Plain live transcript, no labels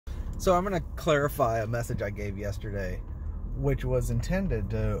So I'm going to clarify a message I gave yesterday, which was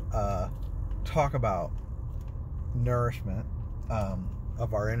intended to talk about nourishment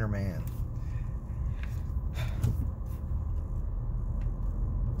of our inner man.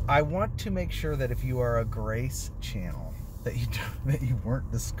 I want to make sure that if you are a grace channel, that you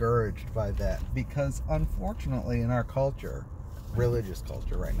weren't discouraged by that, because unfortunately in our culture, religious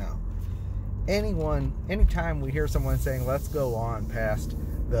culture right now, anytime we hear someone saying, let's go on past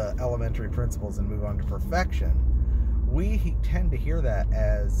the elementary principles and move on to perfection, we tend to hear that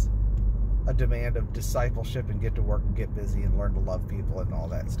as a demand of discipleship and get to work and get busy and learn to love people and all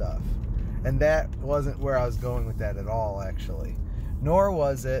that stuff. And that wasn't where I was going with that at all, actually. Nor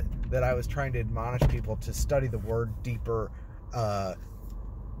was it that I was trying to admonish people to study the word deeper, know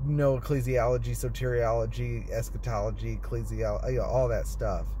ecclesiology, soteriology, eschatology, ecclesiology, all that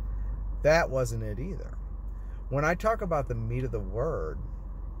stuff. That wasn't it either. When I talk about the meat of the word,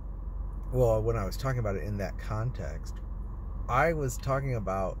 well, when I was talking about it in that context, I was talking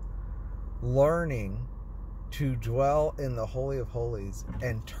about learning to dwell in the Holy of Holies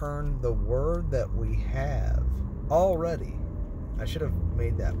and turn the word that we have already, I should have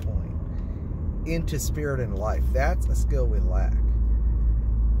made that point, into spirit and life. That's a skill we lack.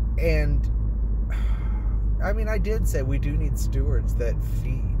 And I mean, I did say we do need stewards that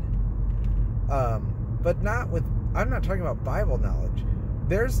feed. But I'm not talking about Bible knowledge.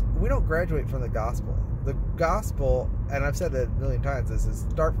 We don't graduate from the gospel. The gospel, and I've said that a million times, is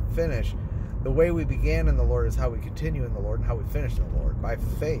start from finish. The way we began in the Lord is how we continue in the Lord and how we finish in the Lord, by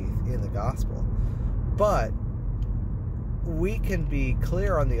faith in the gospel. But we can be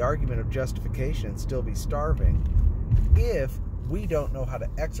clear on the argument of justification and still be starving if we don't know how to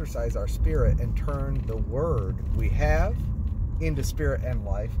exercise our spirit and turn the word we have into spirit and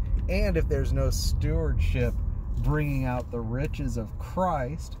life, and if there's no stewardship bringing out the riches of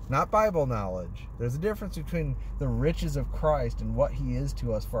Christ, not Bible knowledge. There's a difference between the riches of Christ and what he is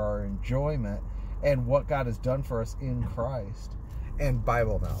to us for our enjoyment and what God has done for us in Christ, and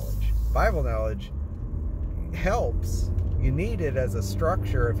Bible knowledge. Bible knowledge helps. You need it as a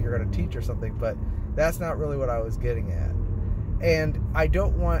structure if you're going to teach or something, but that's not really what I was getting at. And I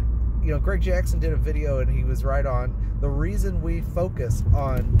don't want, Greg Jackson did a video and he was right on. The reason we focus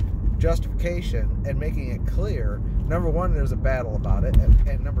on justification and making it clear, number one, there's a battle about it,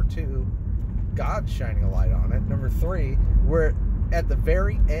 and number two, God's shining a light on it. Number three, we're at the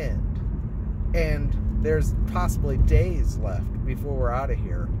very end, and there's possibly days left before we're out of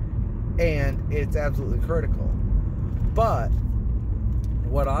here, and it's absolutely critical. But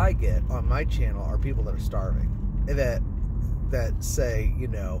what I get on my channel are people that are starving, that say,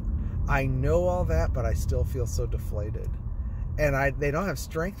 I know all that, but I still feel so deflated, and they don't have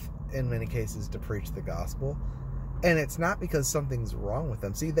strength in many cases to preach the gospel. And it's not because something's wrong with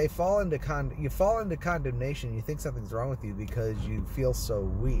them. See, you fall into condemnation. You think something's wrong with you because you feel so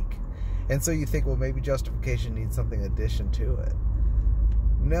weak, and so you think, well, maybe justification needs something addition to it.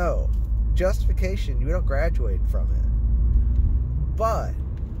 No, justification, you don't graduate from it, but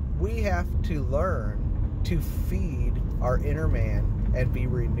we have to learn to feed our inner man and be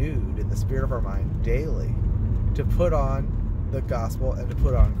renewed in the spirit of our mind daily, to put on the gospel and to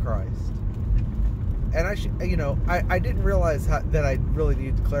put on Christ. And I didn't realize that I really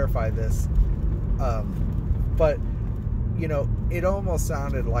needed to clarify this, but it almost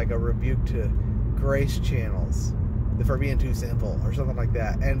sounded like a rebuke to grace channels for being too simple or something like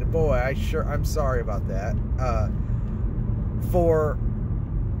that. And boy, I'm sorry about that. For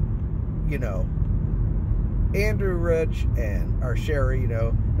Andrew Rich or Sherry,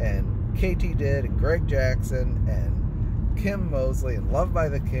 and KT did, and Greg Jackson, and Kim Mosley, and Love by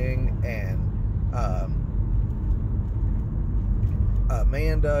the King, and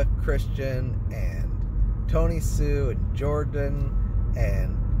Amanda Christian, and Tony Sue, and Jordan,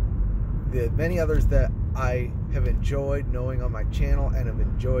 and the many others that I have enjoyed knowing on my channel and have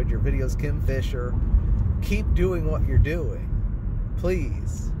enjoyed your videos. Kim Fisher, keep doing what you're doing,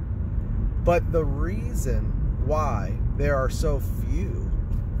 please. But the reason why there are so few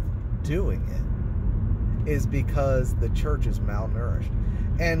doing it is because the church is malnourished.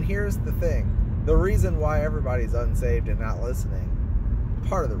 And here's the thing. The reason why everybody's unsaved and not listening,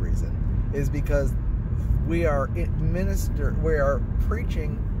 part of the reason, is because we are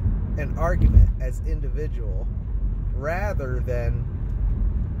preaching an argument as individual rather than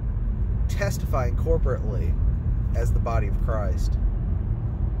testifying corporately as the body of Christ.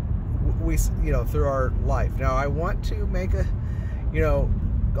 We, through our life. Now, I want to make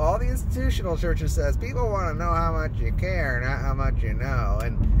all the institutional churches says people want to know how much you care, not how much you know.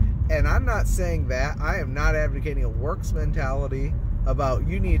 And I'm not saying that. I am not advocating a works mentality about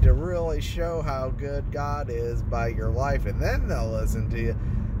you need to really show how good God is by your life, and then they'll listen to you.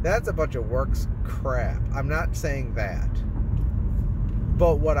 That's a bunch of works crap. I'm not saying that.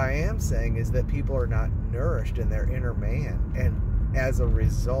 But what I am saying is that people are not nourished in their inner man, and as a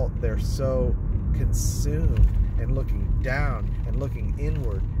result, they're so consumed and looking down and looking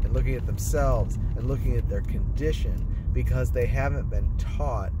inward and looking at themselves and looking at their condition, because they haven't been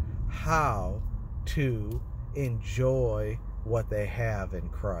taught how to enjoy what they have in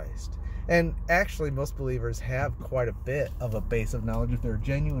Christ. And actually, most believers have quite a bit of a base of knowledge if they're a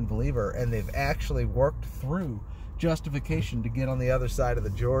genuine believer, and they've actually worked through justification to get on the other side of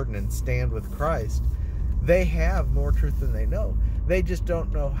the Jordan and stand with Christ. They have more truth than they know. They just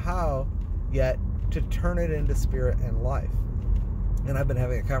don't know how yet to turn it into spirit and life. And I've been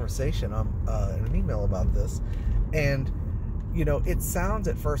having a conversation in an email about this, and you know, it sounds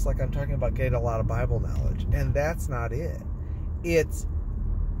at first like I'm talking about getting a lot of Bible knowledge, and that's not it. It's,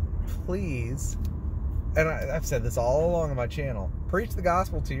 please, and I've said this all along on my channel, preach the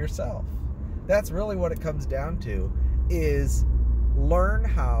gospel to yourself. That's really what it comes down to, is learn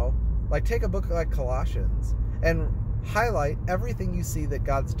how, like, take a book like Colossians and highlight everything you see that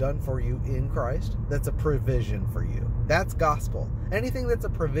God's done for you in Christ that's a provision for you. That's gospel. Anything that's a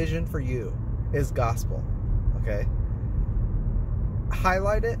provision for you is gospel. Okay?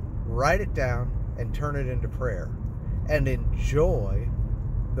 Highlight it, write it down, and turn it into prayer. And enjoy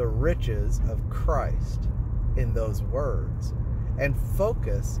the riches of Christ in those words. And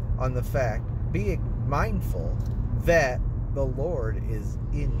focus on the fact, be mindful that the Lord is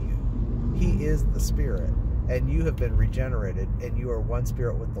in you. He is the Spirit, and you have been regenerated, and you are one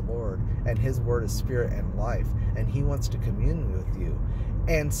spirit with the Lord, and His word is spirit and life, and He wants to commune with you.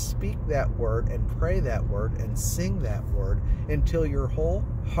 And speak that word, and pray that word, and sing that word until your whole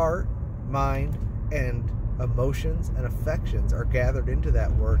heart, mind, and emotions and affections are gathered into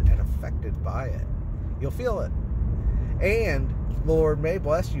that word and affected by it. You'll feel it. And the Lord may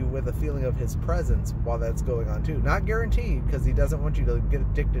bless you with a feeling of His presence while that's going on too. Not guaranteed, because He doesn't want you to get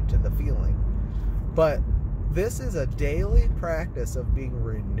addicted to the feeling. But this is a daily practice of being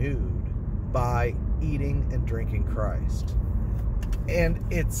renewed by eating and drinking Christ. And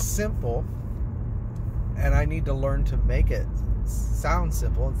it's simple, and I need to learn to make it sound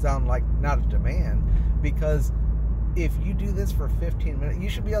simple and sound like not a demand, because if you do this for 15 minutes, you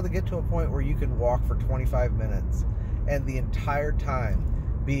should be able to get to a point where you can walk for 25 minutes and the entire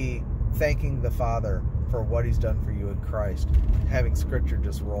time be thanking the Father for what He's done for you in Christ, having Scripture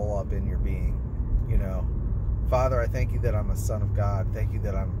just roll up in your being. You know, Father, I thank you that I'm a son of God. Thank you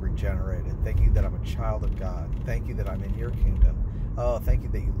that I'm regenerated. Thank you that I'm a child of God. Thank you that I'm in your kingdom. Oh, thank you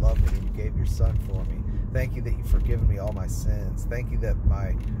that you love me and you gave your son for me. Thank you that you've forgiven me all my sins. Thank you that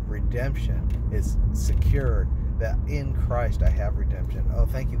my redemption is secured, that in Christ I have redemption. Oh,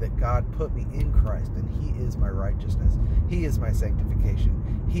 thank you that God put me in Christ and He is my righteousness. He is my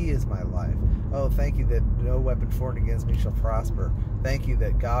sanctification. He is my life. Oh, thank you that no weapon formed against me shall prosper. Thank you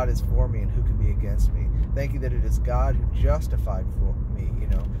that God is for me and who can be against me. Thank you that it is God who justified for me, you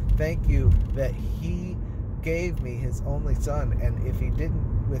know. Thank you that He gave me His only Son, and if He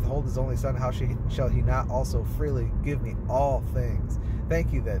didn't withhold His only Son, how shall He not also freely give me all things?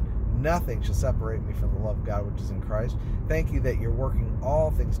 Thank you that nothing shall separate me from the love of God which is in Christ. Thank you that you're working all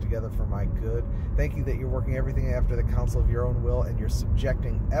things together for my good. Thank you that you're working everything after the counsel of your own will, and you're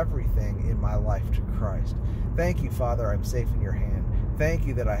subjecting everything in my life to Christ. Thank you, Father, I'm safe in your hand. Thank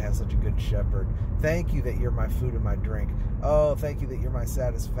you that I have such a good shepherd. Thank you that you're my food and my drink. Oh, thank you that you're my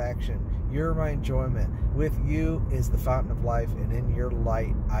satisfaction. You're my enjoyment. With you is the fountain of life, and in your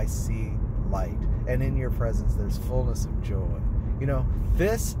light I see light. And in your presence there's fullness of joy. You know,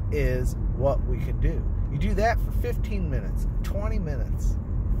 this is what we can do. You do that for 15 minutes, 20 minutes.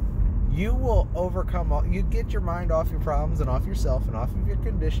 You will overcome all. You get your mind off your problems and off yourself and off of your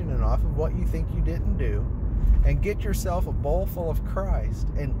condition and off of what you think you didn't do, and get yourself a bowl full of Christ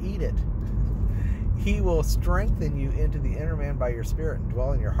and eat it. He will strengthen you into the inner man by your spirit and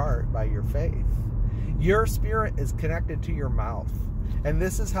dwell in your heart by your faith. Your spirit is connected to your mouth. And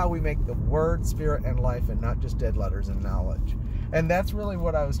this is how we make the word spirit and life, and not just dead letters and knowledge. And that's really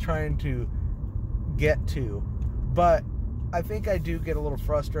what I was trying to get to. But I think I do get a little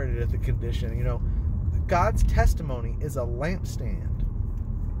frustrated at the condition. You know, God's testimony is a lampstand.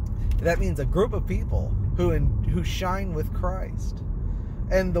 That means a group of people who shine with Christ.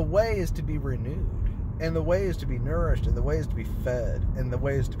 And the way is to be renewed. And the way is to be nourished. And the way is to be fed. And the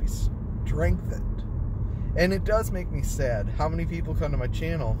way is to be strengthened. And it does make me sad how many people come to my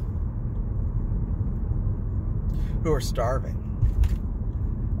channel who are starving.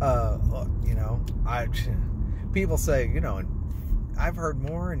 You know, people say, you know, I've heard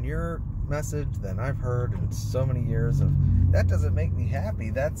more in your message than I've heard in so many years of, that doesn't make me happy.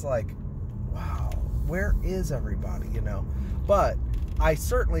 That's like, wow, where is everybody, you know? But I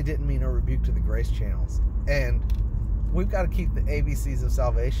certainly didn't mean a rebuke to the grace channels. And we've got to keep the ABCs of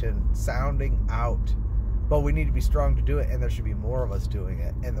salvation sounding out. But we need to be strong to do it, and there should be more of us doing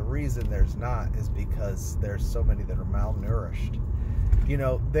it. And the reason there's not is because there's so many that are malnourished. You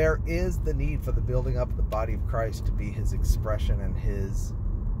know, there is the need for the building up of the body of Christ to be his expression and his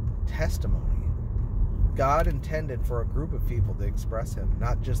testimony. God intended for a group of people to express him,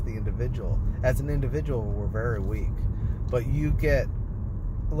 not just the individual. As an individual, we're very weak. But you get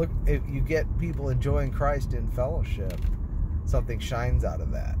people enjoying Christ in fellowship, something shines out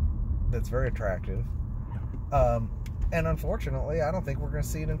of that. That's very attractive. And unfortunately, I don't think we're going to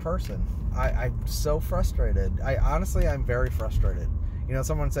see it in person. I'm so frustrated. I'm very frustrated. You know,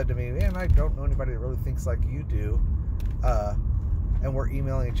 someone said to me, man, I don't know anybody that really thinks like you do. And we're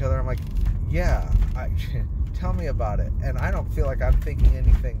emailing each other. I'm like, yeah, tell me about it. And I don't feel like I'm thinking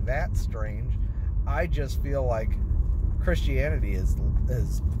anything that strange. I just feel like Christianity is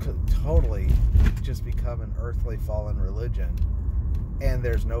totally just become an earthly fallen religion. And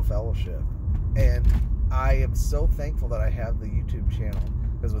there's no fellowship. And I am so thankful that I have the YouTube channel,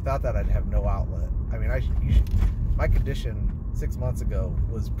 because without that I'd have no outlet. I mean, my condition 6 months ago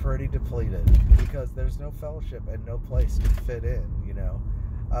was pretty depleted because there's no fellowship and no place to fit in, you know.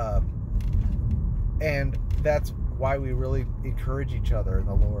 And that's why we really encourage each other in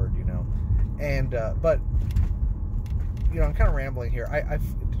the Lord, you know. And but you know, I'm kind of rambling here.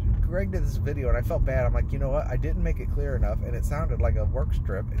 Greg did this video and I felt bad. I'm like, you know what? I didn't make it clear enough, and it sounded like a work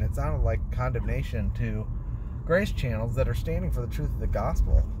strip, and it sounded like condemnation to grace channels that are standing for the truth of the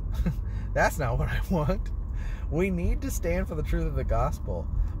gospel. That's not what I want. We need to stand for the truth of the gospel,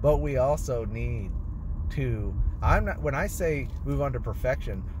 but we also need to, when I say move on to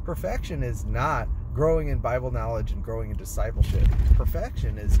perfection, perfection is not growing in Bible knowledge and growing in discipleship.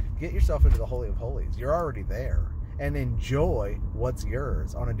 Perfection is get yourself into the Holy of Holies. You're already there. And enjoy what's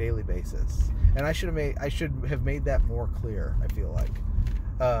yours on a daily basis. And I should have made that more clear, I feel like.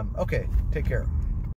 Okay, take care.